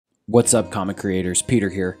What's up, comic creators? Peter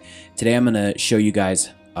here. Today I'm going to show you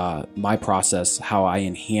guys my process, how I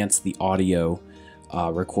enhance the audio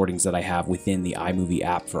recordings that I have within the iMovie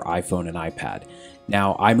app for iPhone and iPad.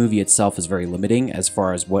 Now, iMovie itself is very limiting as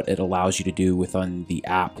far as what it allows you to do within the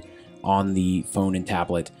app on the phone and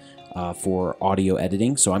tablet for audio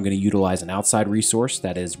editing. So I'm going to utilize an outside resource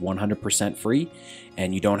that is 100% free,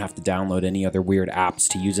 and you don't have to download any other weird apps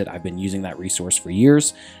to use it. I've been using that resource for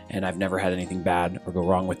years, and I've never had anything bad or go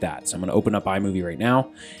wrong with that. So I'm going to open up iMovie right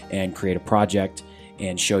now and create a project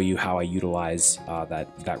and show you how I utilize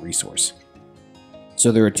that resource.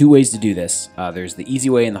 So there are two ways to do this. There's the easy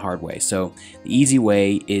way and the hard way. So the easy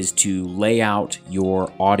way is to lay out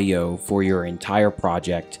your audio for your entire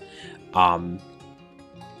project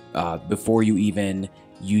before you even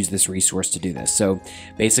use this resource to do this. So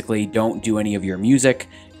basically, don't do any of your music,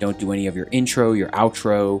 don't do any of your intro, your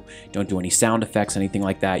outro, don't do any sound effects, anything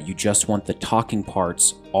like that. You just want the talking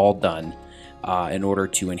parts all done in order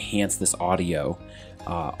to enhance this audio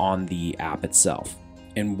on the app itself.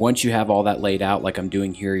 And once you have all that laid out, like I'm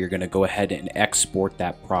doing here, you're going to go ahead and export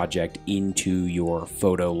that project into your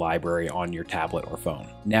photo library on your tablet or phone.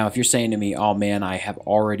 Now, if you're saying to me, oh man, I have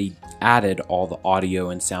already added all the audio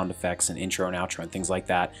and sound effects and intro and outro and things like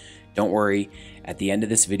that, don't worry. At the end of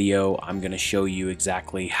this video, I'm going to show you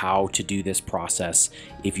exactly how to do this process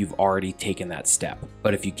if you've already taken that step.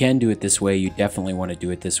 But if you can do it this way, you definitely want to do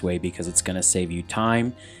it this way because it's going to save you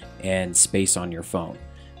time and space on your phone.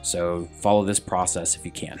 So follow this process if you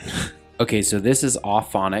can. Okay, so this is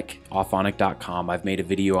Auphonic, auphonic.com. I've made a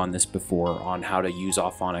video on this before on how to use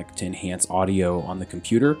Auphonic to enhance audio on the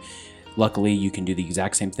computer. Luckily, you can do the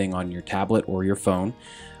exact same thing on your tablet or your phone.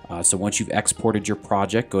 So once you've exported your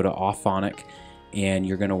project, go to Auphonic and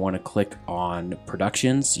you're going to want to click on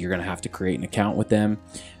Productions. You're going to have to create an account with them.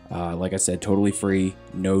 Like I said, totally free,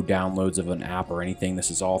 no downloads of an app or anything. This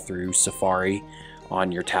is all through Safari on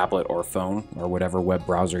your tablet or phone or whatever web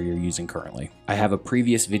browser you're using currently. I have a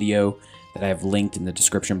previous video that I have linked in the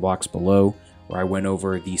description box below where I went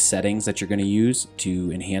over the settings that you're going to use to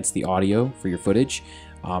enhance the audio for your footage.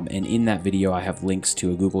 And in that video, I have links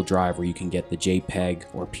to a Google Drive where you can get the JPEG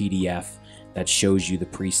or PDF that shows you the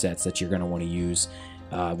presets that you're going to want to use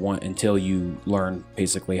until you learn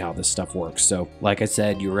basically how this stuff works. So like I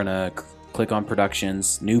said, you're going to click on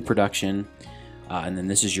Productions, New Production, and then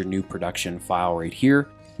this is your new production file right here.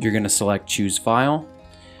 You're going to select Choose File,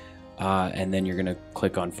 and then you're going to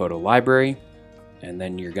click on Photo Library, and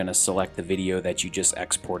then you're going to select the video that you just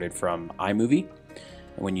exported from iMovie.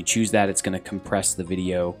 And when you choose that, it's going to compress the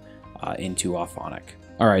video into Auphonic.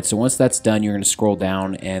 All right, so once that's done, you're going to scroll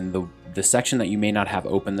down, and the section that you may not have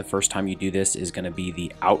open the first time you do this is going to be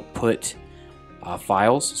the output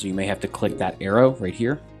files. So you may have to click that arrow right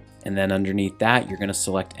here. And then underneath that, you're going to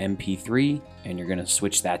select MP3 and you're going to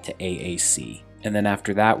switch that to AAC. And then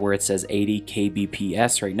after that, where it says 80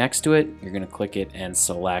 kbps right next to it, you're going to click it and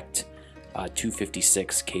select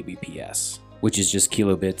 256 kbps, which is just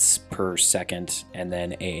kilobits per second. And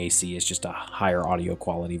then AAC is just a higher audio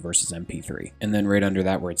quality versus MP3. And then right under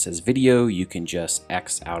that, where it says video, you can just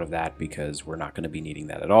X out of that because we're not going to be needing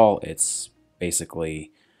that at all. It's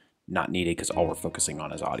basically not needed because all we're focusing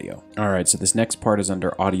on is audio. All right, so this next part is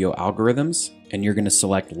under audio algorithms, and you're going to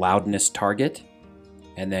select loudness target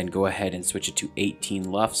and then go ahead and switch it to 18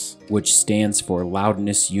 LUFS, which stands for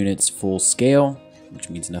loudness units full scale, which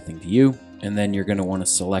means nothing to you. And then you're going to want to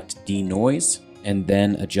select denoise and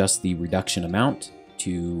then adjust the reduction amount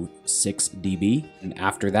to 6 dB. And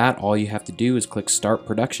after that, all you have to do is click start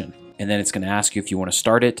production. And then it's going to ask you if you want to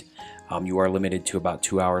start it. You are limited to about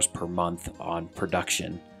 2 hours per month on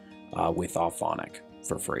production with Auphonic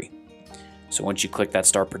for free. So once you click that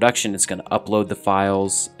start production, it's going to upload the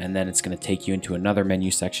files, and then it's going to take you into another menu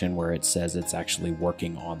section where it says it's actually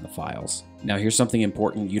working on the files. Now here's something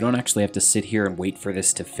important. You don't actually have to sit here and wait for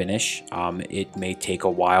this to finish. It may take a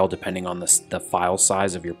while depending on the file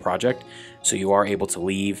size of your project. So you are able to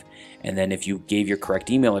leave, and then if you gave your correct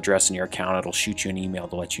email address in your account, it'll shoot you an email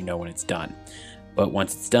to let you know when it's done. But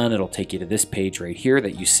once it's done, it'll take you to this page right here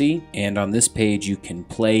that you see. And on this page, you can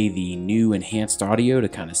play the new enhanced audio to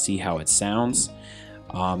kind of see how it sounds.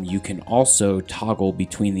 You can also toggle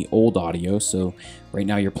between the old audio. So right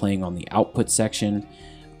now you're playing on the output section,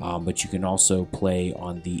 but you can also play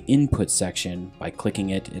on the input section by clicking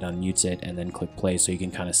it. It unmutes it and then click play. So you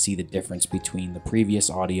can kind of see the difference between the previous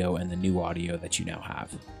audio and the new audio that you now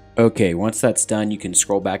have. Okay, once that's done, you can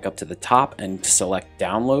scroll back up to the top and select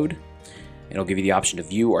download. It'll give you the option to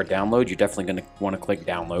view or download. You're definitely going to want to click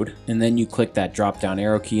download. And then you click that drop down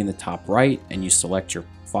arrow key in the top right and you select your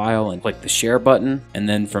file and click the share button. And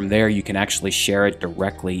then from there, you can actually share it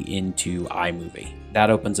directly into iMovie. That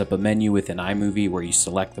opens up a menu within iMovie where you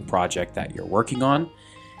select the project that you're working on.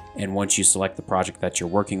 And once you select the project that you're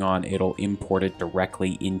working on, it'll import it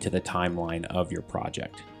directly into the timeline of your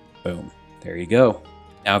project. Boom, there you go.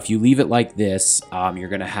 Now, if you leave it like this, you're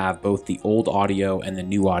gonna have both the old audio and the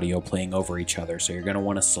new audio playing over each other. So you're gonna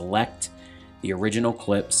wanna select the original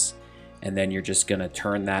clips, and then you're just gonna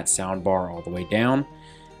turn that sound bar all the way down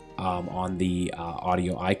on the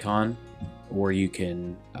audio icon, or you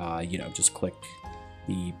can, just click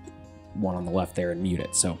the one on the left there and mute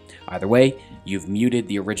it. So either way, you've muted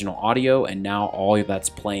the original audio, and now all that's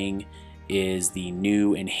playing is the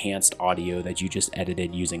new enhanced audio that you just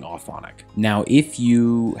edited using Auphonic. Now, if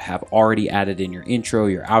you have already added in your intro,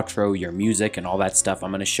 your outro, your music, and all that stuff,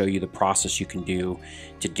 I'm going to show you the process you can do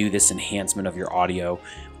to do this enhancement of your audio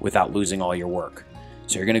without losing all your work.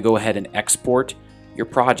 So you're going to go ahead and export your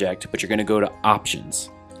project, but you're going to go to Options,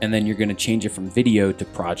 and then you're going to change it from Video to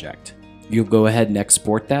Project. You'll go ahead and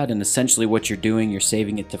export that, and essentially what you're doing, you're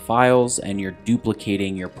saving it to files and you're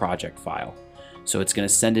duplicating your project file. So it's going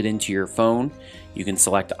to send it into your phone. You can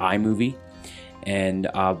select iMovie, and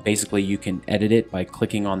basically you can edit it by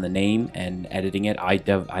clicking on the name and editing it.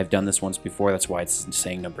 I've done this once before, that's why it's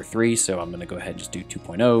saying number 3, so I'm going to go ahead and just do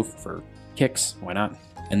 2.0 for kicks, why not?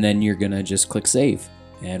 And then you're going to just click save,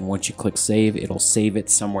 and once you click save, it'll save it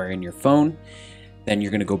somewhere in your phone. Then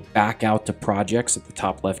you're going to go back out to projects at the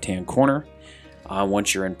top left hand corner.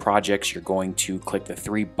 Once you're in projects, you're going to click the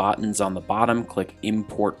 3 buttons on the bottom, click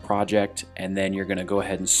import project, and then you're going to go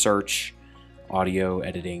ahead and search audio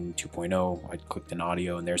editing 2.0. I clicked in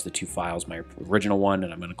audio, and there's the 2 files, my original one,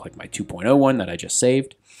 and I'm going to click my 2.0 one that I just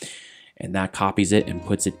saved, and that copies it and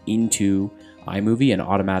puts it into iMovie and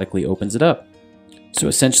automatically opens it up. So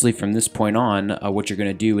essentially from this point on, what you're going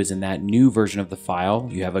to do is in that new version of the file,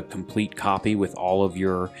 you have a complete copy with all of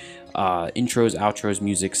your intros, outros,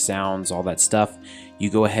 music, sounds, all that stuff. You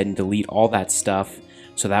go ahead and delete all that stuff,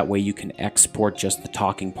 so that way you can export just the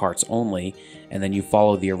talking parts only, and then you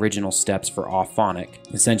follow the original steps for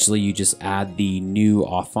Auphonic. Essentially, you just add the new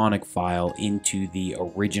Auphonic file into the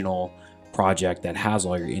original project that has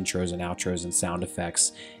all your intros and outros and sound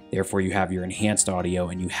effects. Therefore, you have your enhanced audio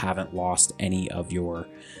and you haven't lost any of your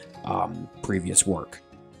previous work.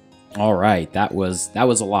 All right, that was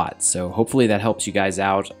a lot. So hopefully that helps you guys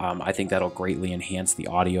out. I think that'll greatly enhance the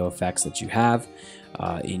audio effects that you have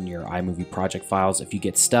in your iMovie project files. If you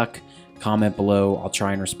get stuck, comment below. I'll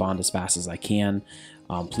try and respond as fast as I can.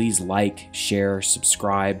 Please like, share,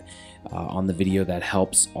 subscribe on the video. That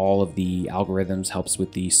helps all of the algorithms, helps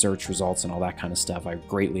with the search results and all that kind of stuff. I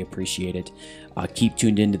greatly appreciate it. Keep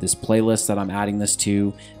tuned into this playlist that I'm adding this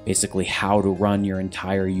to, basically how to run your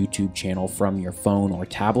entire YouTube channel from your phone or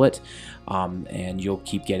tablet. And you'll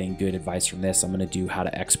keep getting good advice from this. I'm going to do how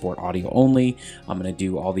to export audio only. I'm going to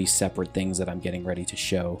do all these separate things that I'm getting ready to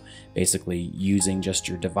show. Basically, using just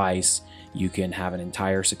your device, you can have an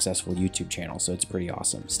entire successful YouTube channel. So it's pretty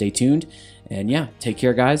awesome. Stay tuned, and yeah, take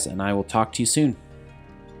care, guys, and I will talk to you soon.